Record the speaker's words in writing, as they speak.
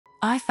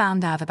I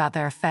found out about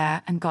their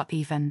affair and got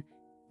even.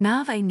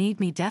 Now they need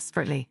me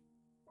desperately.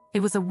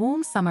 It was a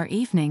warm summer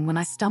evening when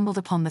I stumbled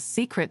upon the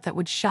secret that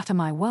would shatter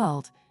my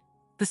world.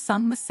 The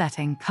sun was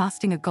setting,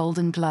 casting a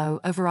golden glow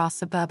over our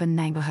suburban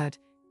neighbourhood.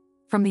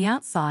 From the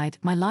outside,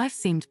 my life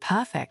seemed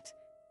perfect.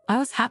 I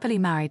was happily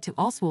married to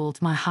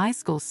Oswald, my high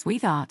school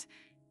sweetheart,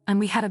 and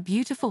we had a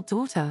beautiful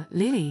daughter,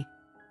 Lily.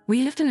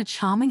 We lived in a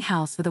charming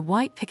house with a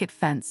white picket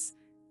fence,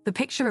 the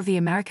picture of the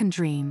American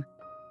dream.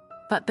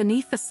 But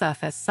beneath the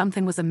surface,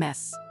 something was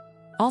amiss.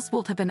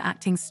 Oswald had been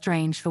acting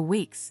strange for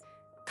weeks,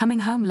 coming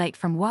home late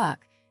from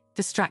work,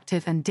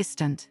 distracted and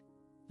distant.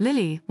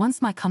 Lily,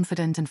 once my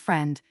confidant and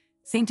friend,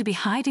 seemed to be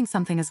hiding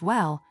something as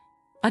well.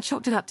 I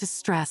chalked it up to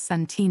stress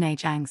and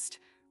teenage angst,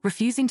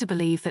 refusing to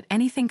believe that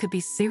anything could be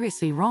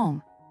seriously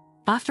wrong.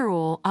 After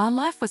all, our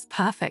life was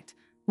perfect,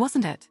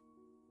 wasn't it?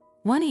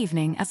 One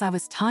evening, as I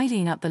was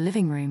tidying up the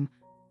living room,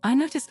 I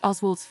noticed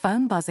Oswald's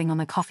phone buzzing on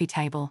the coffee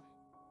table.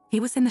 He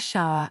was in the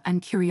shower,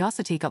 and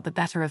curiosity got the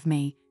better of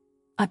me.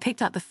 I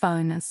picked up the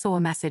phone and saw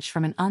a message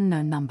from an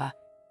unknown number.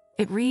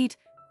 It read,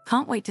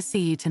 "Can't wait to see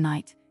you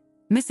tonight.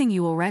 Missing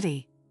you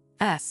already.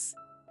 S."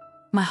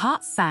 My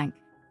heart sank.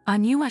 I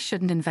knew I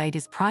shouldn't invade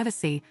his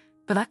privacy,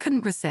 but I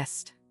couldn't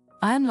resist.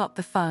 I unlocked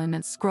the phone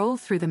and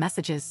scrolled through the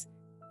messages.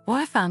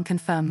 What I found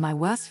confirmed my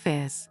worst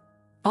fears.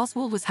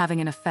 Oswald was having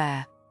an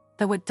affair.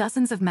 There were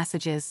dozens of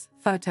messages,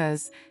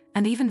 photos,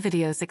 and even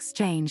videos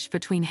exchanged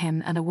between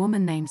him and a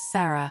woman named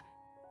Sarah.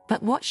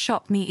 But what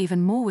shocked me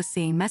even more was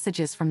seeing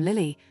messages from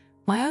Lily,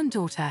 my own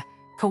daughter,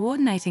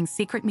 coordinating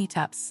secret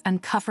meetups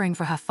and covering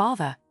for her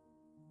father.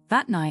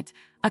 That night,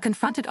 I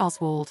confronted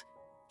Oswald.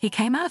 He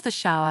came out of the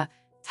shower,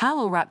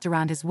 towel wrapped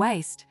around his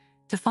waist,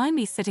 to find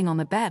me sitting on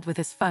the bed with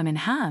his phone in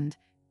hand.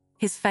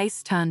 His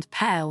face turned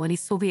pale when he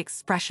saw the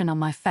expression on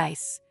my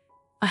face.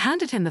 I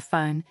handed him the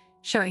phone,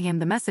 showing him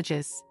the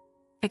messages.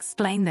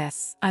 "Explain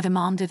this," I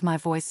demanded, my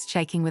voice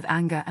shaking with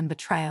anger and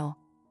betrayal.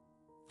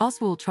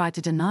 Oswald tried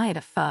to deny it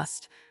at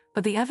first,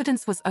 but the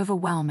evidence was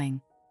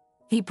overwhelming.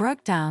 He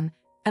broke down,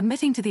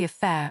 admitting to the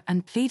affair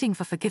and pleading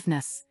for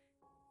forgiveness.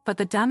 But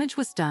the damage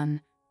was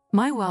done.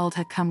 My world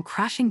had come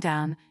crashing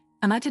down,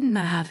 and I didn't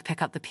know how to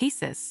pick up the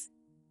pieces.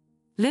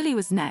 Lily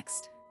was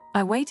next.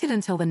 I waited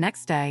until the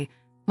next day,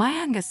 my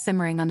anger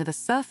simmering under the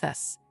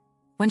surface.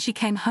 When she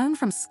came home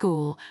from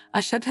school, I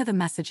showed her the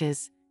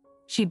messages.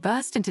 She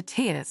burst into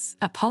tears,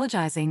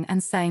 apologizing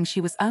and saying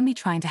she was only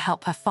trying to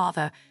help her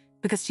father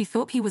because she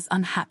thought he was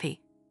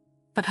unhappy.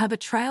 But her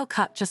betrayal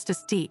cut just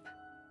as deep.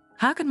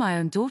 How could my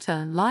own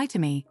daughter lie to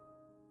me?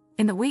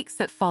 In the weeks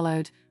that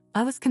followed,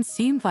 I was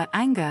consumed by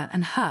anger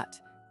and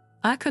hurt.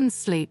 I couldn't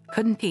sleep,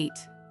 couldn't eat.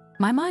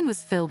 My mind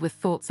was filled with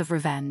thoughts of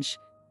revenge.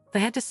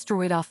 They had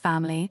destroyed our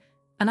family,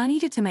 and I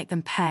needed to make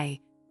them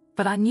pay.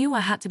 But I knew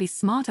I had to be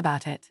smart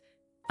about it.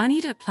 I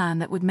needed a plan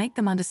that would make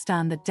them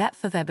understand the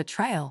depth of their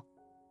betrayal.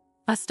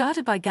 I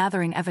started by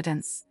gathering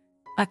evidence.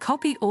 I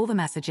copied all the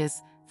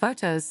messages,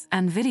 photos,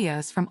 and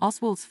videos from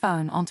Oswald's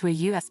phone onto a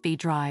USB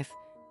drive.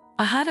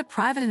 I hired a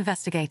private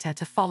investigator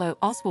to follow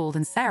Oswald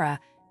and Sarah,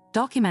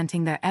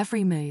 documenting their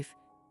every move.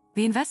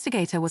 The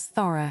investigator was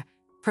thorough,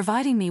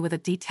 providing me with a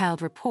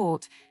detailed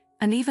report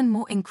and even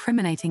more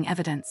incriminating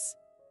evidence.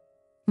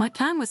 My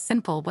plan was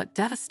simple but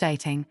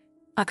devastating.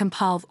 I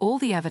compiled all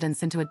the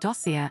evidence into a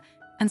dossier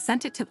and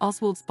sent it to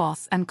Oswald's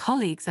boss and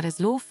colleagues at his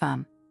law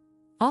firm.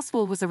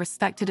 Oswald was a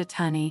respected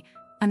attorney,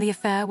 and the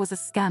affair was a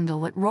scandal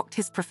that rocked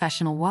his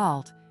professional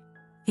world.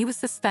 He was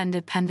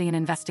suspended pending an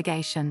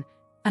investigation,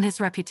 and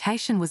his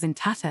reputation was in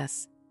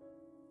tatters.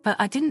 But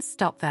I didn't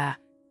stop there.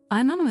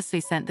 I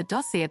anonymously sent the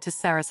dossier to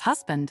Sarah's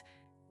husband.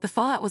 The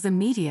fallout was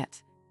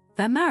immediate.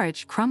 Their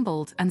marriage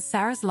crumbled, and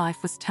Sarah's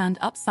life was turned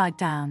upside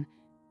down.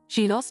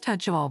 She lost her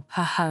job,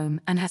 her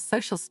home, and her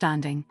social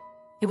standing.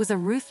 It was a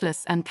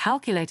ruthless and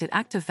calculated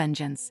act of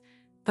vengeance,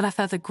 but I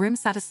felt a grim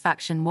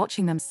satisfaction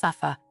watching them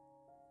suffer.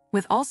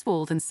 With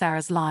Oswald and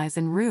Sarah's lives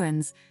in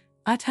ruins,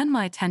 I turned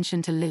my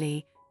attention to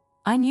Lily.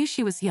 I knew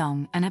she was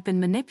young and had been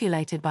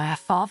manipulated by her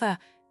father,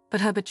 but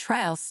her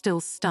betrayal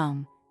still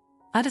stung.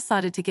 I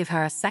decided to give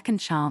her a second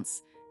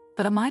chance,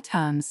 but on my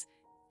terms.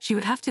 She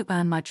would have to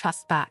earn my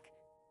trust back.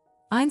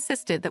 I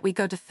insisted that we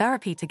go to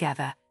therapy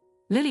together.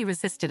 Lily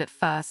resisted at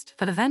first,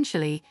 but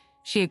eventually,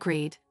 she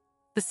agreed.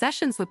 The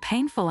sessions were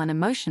painful and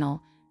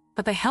emotional,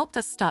 but they helped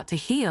us start to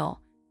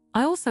heal.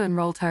 I also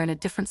enrolled her in a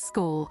different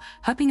school,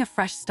 hoping a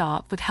fresh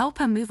start would help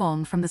her move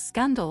on from the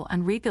scandal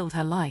and rebuild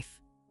her life.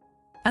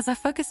 As I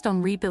focused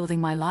on rebuilding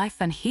my life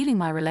and healing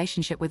my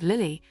relationship with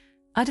Lily,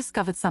 I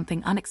discovered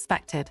something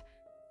unexpected.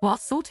 While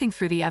sorting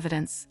through the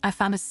evidence, I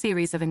found a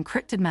series of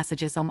encrypted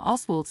messages on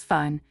Oswald's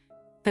phone.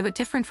 They were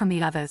different from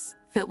the others,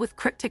 filled with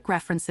cryptic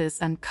references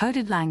and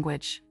coded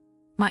language.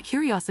 My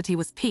curiosity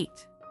was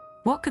piqued.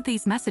 What could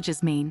these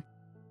messages mean?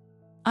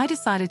 I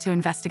decided to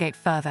investigate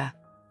further.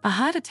 I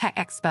hired a tech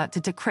expert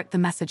to decrypt the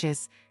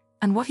messages,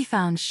 and what he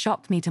found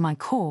shocked me to my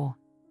core.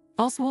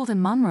 Oswald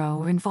and Munro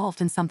were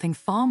involved in something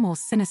far more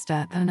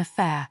sinister than an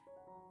affair.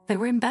 They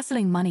were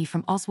embezzling money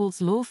from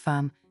Oswald's law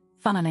firm,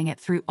 funneling it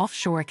through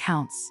offshore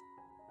accounts.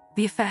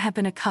 The affair had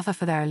been a cover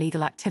for their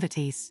illegal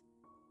activities.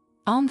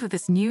 Armed with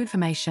this new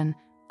information,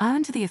 I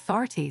went to the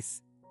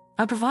authorities.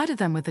 I provided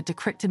them with the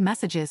decrypted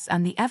messages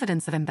and the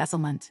evidence of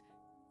embezzlement.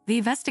 The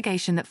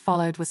investigation that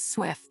followed was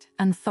swift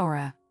and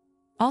thorough.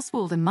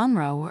 Oswald and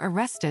Munro were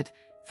arrested,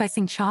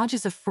 facing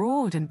charges of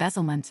fraud,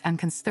 embezzlement, and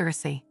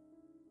conspiracy.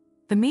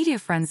 The media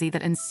frenzy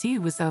that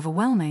ensued was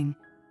overwhelming.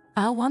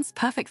 Our once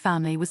perfect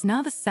family was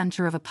now the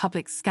center of a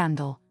public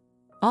scandal.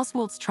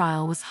 Oswald's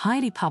trial was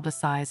highly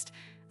publicized,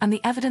 and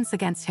the evidence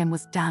against him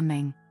was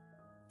damning.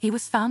 He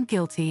was found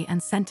guilty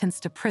and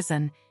sentenced to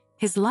prison,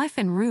 his life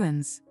in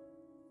ruins.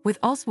 With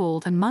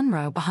Oswald and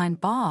Munro behind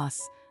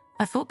bars,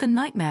 I thought the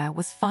nightmare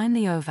was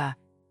finally over.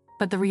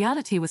 But the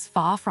reality was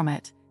far from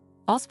it.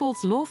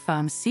 Oswald's law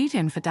firm sued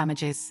him for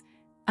damages,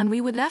 and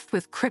we were left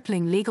with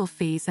crippling legal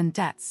fees and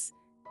debts.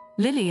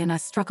 Lily and I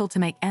struggled to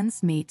make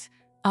ends meet,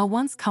 our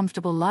once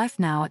comfortable life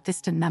now a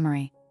distant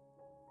memory.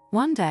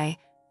 One day,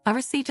 I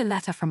received a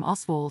letter from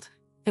Oswald.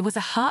 It was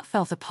a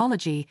heartfelt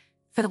apology,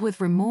 filled with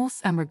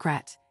remorse and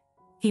regret.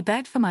 He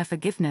begged for my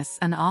forgiveness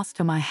and asked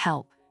for my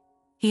help.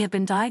 He had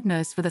been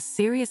diagnosed with a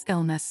serious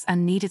illness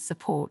and needed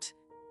support.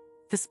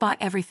 Despite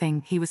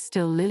everything, he was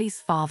still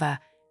Lily's father,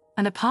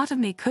 and a part of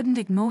me couldn't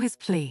ignore his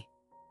plea.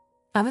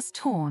 I was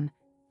torn.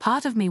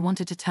 Part of me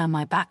wanted to turn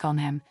my back on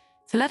him,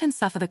 to let him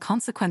suffer the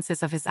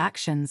consequences of his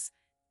actions.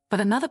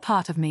 But another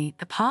part of me,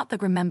 the part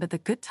that remembered the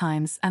good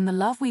times and the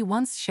love we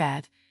once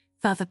shared,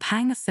 felt a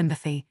pang of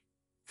sympathy.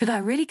 Could I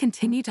really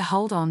continue to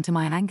hold on to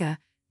my anger,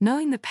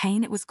 knowing the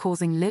pain it was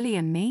causing Lily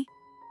and me?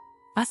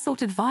 I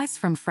sought advice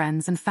from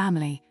friends and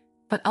family,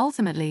 but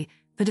ultimately,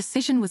 the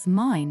decision was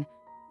mine.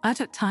 I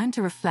took time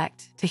to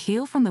reflect, to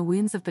heal from the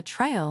wounds of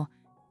betrayal,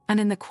 and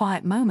in the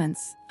quiet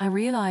moments, I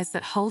realized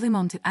that holding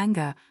on to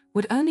anger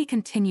would only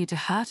continue to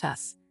hurt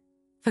us.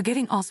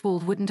 Forgiving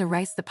Oswald wouldn't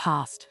erase the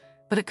past,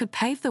 but it could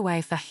pave the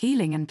way for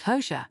healing and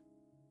closure.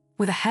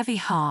 With a heavy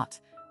heart,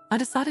 I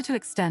decided to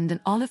extend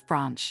an olive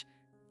branch.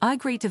 I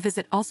agreed to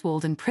visit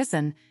Oswald in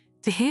prison,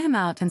 to hear him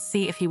out and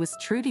see if he was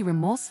truly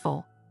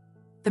remorseful.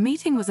 The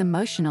meeting was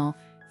emotional,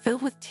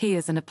 filled with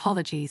tears and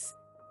apologies.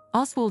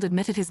 Oswald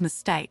admitted his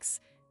mistakes,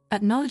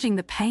 acknowledging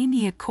the pain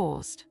he had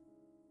caused.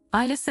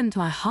 I listened,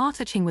 my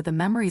heart itching with the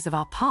memories of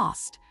our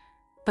past,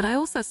 but I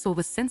also saw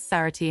the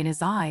sincerity in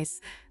his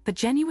eyes, the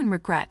genuine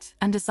regret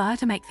and desire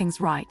to make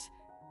things right.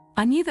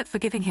 I knew that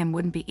forgiving him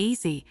wouldn't be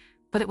easy,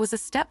 but it was a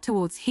step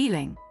towards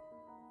healing.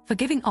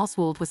 Forgiving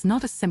Oswald was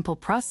not a simple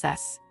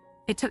process.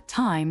 It took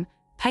time,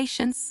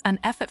 patience, and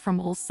effort from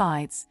all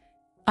sides.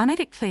 I made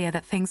it clear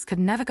that things could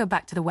never go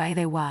back to the way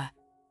they were.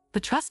 The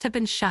trust had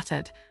been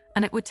shattered,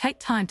 and it would take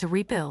time to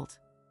rebuild.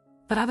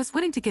 But I was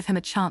willing to give him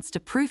a chance to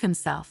prove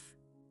himself.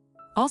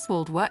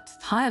 Oswald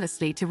worked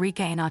tirelessly to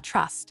regain our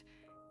trust.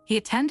 He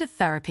attended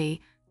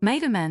therapy,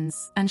 made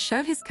amends, and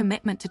showed his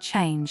commitment to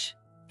change.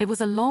 It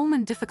was a long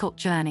and difficult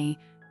journey,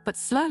 but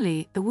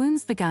slowly the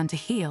wounds began to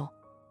heal.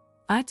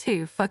 I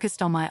too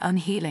focused on my own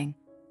healing.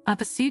 I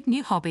pursued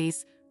new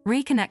hobbies,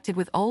 reconnected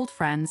with old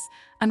friends,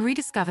 and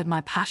rediscovered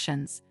my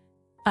passions.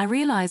 I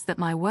realized that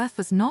my worth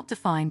was not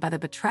defined by the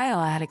betrayal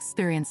I had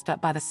experienced,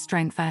 but by the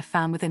strength I had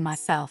found within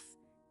myself.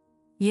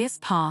 Years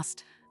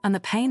passed, and the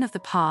pain of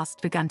the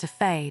past began to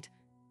fade.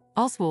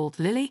 Oswald,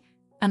 Lily,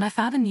 and I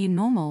found a new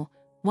normal,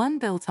 one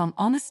built on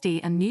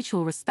honesty and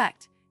mutual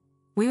respect.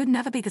 We would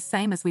never be the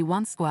same as we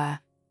once were,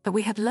 but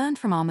we had learned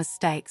from our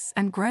mistakes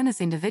and grown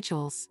as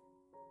individuals.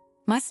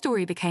 My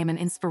story became an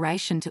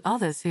inspiration to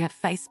others who had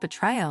faced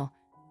betrayal.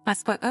 I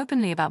spoke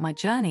openly about my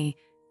journey,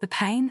 the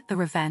pain, the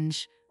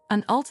revenge,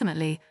 and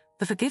ultimately,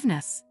 the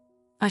forgiveness.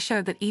 I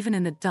showed that even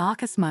in the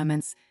darkest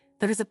moments,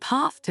 there is a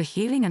path to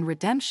healing and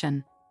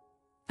redemption.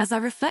 As I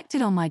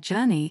reflected on my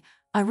journey,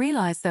 I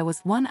realized there was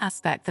one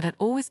aspect that had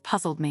always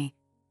puzzled me.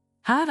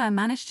 How had I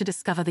managed to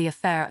discover the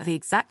affair at the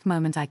exact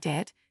moment I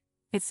did?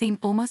 It seemed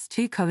almost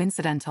too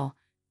coincidental.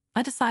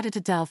 I decided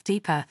to delve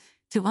deeper,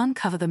 to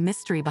uncover the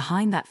mystery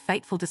behind that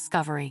fateful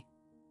discovery.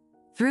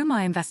 Through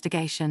my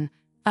investigation,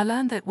 I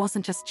learned that it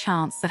wasn't just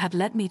chance that had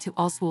led me to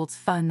Oswald's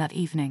phone that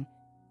evening.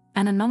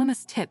 An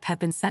anonymous tip had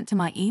been sent to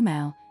my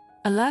email,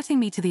 alerting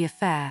me to the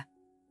affair.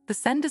 The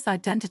sender's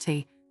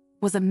identity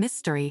was a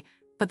mystery,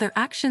 but their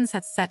actions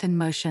had set in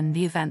motion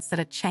the events that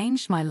had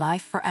changed my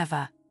life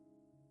forever.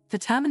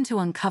 Determined to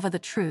uncover the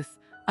truth,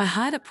 I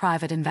hired a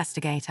private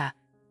investigator.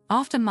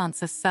 After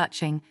months of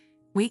searching,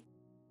 we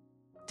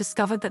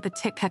discovered that the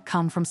tip had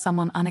come from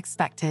someone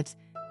unexpected,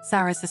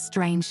 Sarah's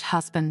estranged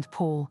husband,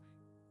 Paul.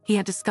 He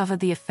had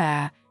discovered the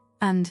affair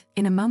and,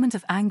 in a moment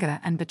of anger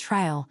and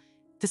betrayal,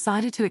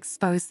 decided to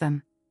expose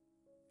them.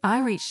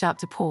 I reached out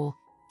to Paul,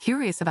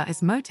 curious about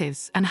his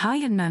motives and how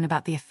he had known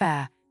about the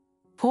affair.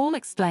 Paul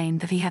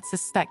explained that he had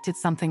suspected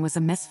something was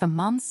amiss for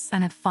months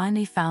and had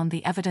finally found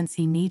the evidence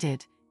he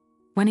needed.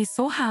 When he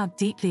saw how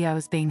deeply I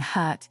was being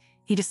hurt,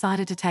 he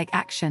decided to take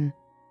action.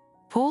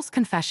 Paul's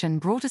confession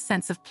brought a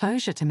sense of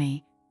closure to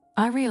me.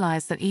 I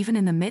realized that even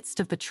in the midst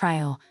of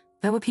betrayal,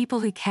 there were people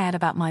who cared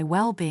about my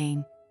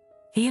well-being.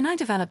 He and I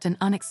developed an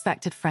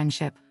unexpected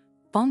friendship,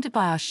 bonded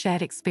by our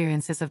shared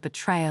experiences of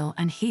betrayal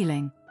and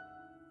healing.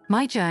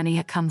 My journey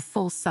had come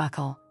full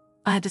circle.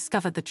 I had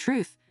discovered the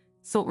truth,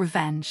 sought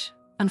revenge,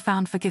 and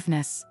found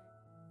forgiveness.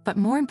 But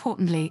more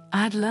importantly, I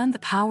had learned the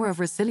power of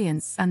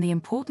resilience and the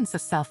importance of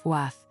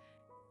self-worth.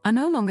 I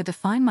no longer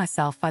defined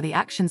myself by the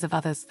actions of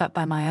others but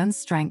by my own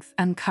strength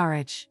and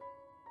courage.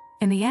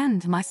 In the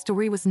end, my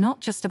story was not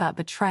just about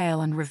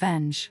betrayal and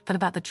revenge, but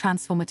about the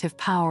transformative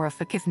power of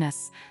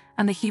forgiveness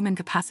and the human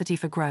capacity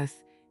for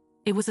growth.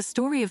 It was a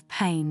story of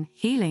pain,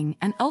 healing,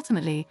 and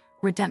ultimately,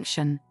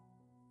 redemption.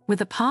 With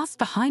the past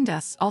behind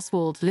us,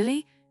 Oswald,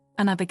 Lily,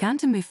 and I began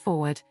to move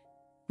forward.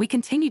 We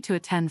continued to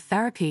attend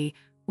therapy,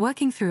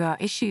 working through our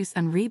issues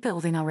and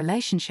rebuilding our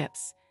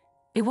relationships.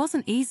 It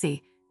wasn't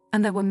easy,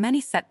 and there were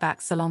many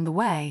setbacks along the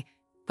way,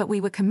 but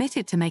we were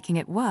committed to making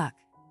it work.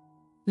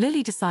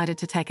 Lily decided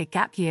to take a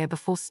gap year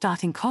before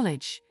starting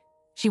college.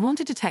 She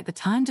wanted to take the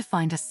time to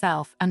find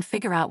herself and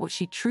figure out what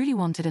she truly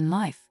wanted in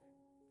life.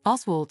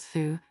 Oswald,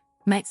 too,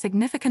 made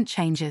significant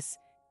changes.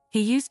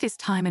 He used his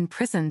time in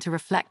prison to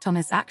reflect on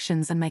his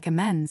actions and make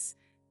amends.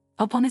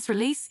 Upon his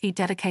release, he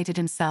dedicated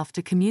himself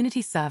to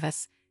community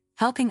service,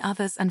 helping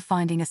others and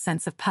finding a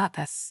sense of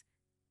purpose.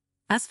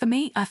 As for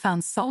me, I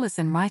found solace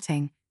in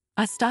writing.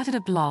 I started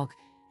a blog,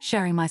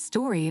 sharing my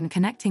story and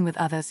connecting with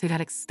others who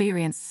had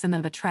experienced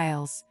similar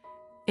betrayals.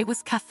 It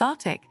was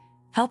cathartic,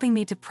 helping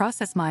me to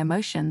process my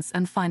emotions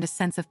and find a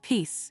sense of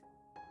peace.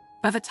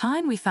 Over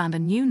time, we found a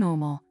new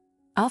normal.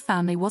 Our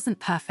family wasn't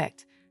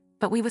perfect,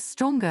 but we were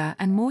stronger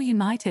and more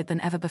united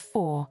than ever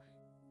before.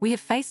 We had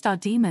faced our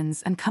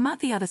demons and come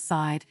out the other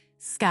side,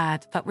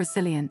 scared but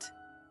resilient.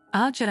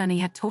 Our journey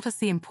had taught us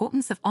the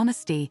importance of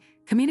honesty,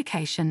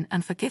 communication,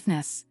 and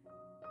forgiveness.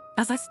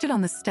 As I stood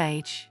on the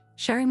stage,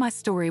 sharing my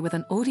story with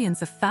an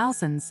audience of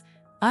thousands,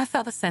 I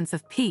felt a sense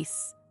of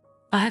peace.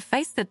 I had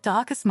faced the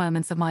darkest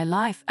moments of my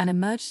life and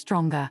emerged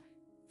stronger.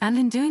 And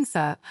in doing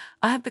so,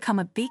 I have become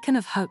a beacon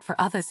of hope for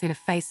others who have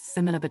faced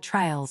similar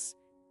betrayals.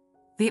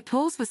 The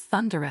applause was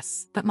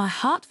thunderous, but my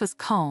heart was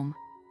calm.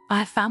 I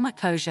had found my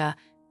closure,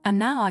 and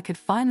now I could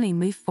finally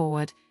move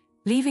forward,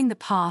 leaving the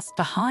past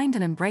behind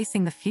and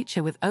embracing the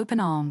future with open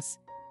arms.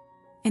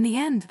 In the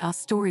end, our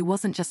story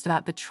wasn't just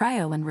about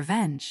betrayal and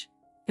revenge.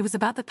 It was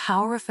about the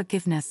power of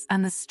forgiveness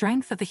and the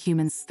strength of the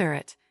human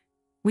spirit.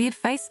 We had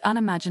faced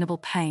unimaginable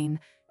pain,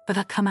 but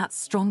had come out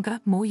stronger,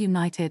 more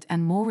united,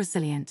 and more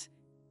resilient.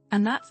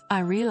 And that, I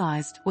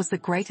realized, was the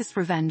greatest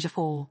revenge of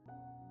all.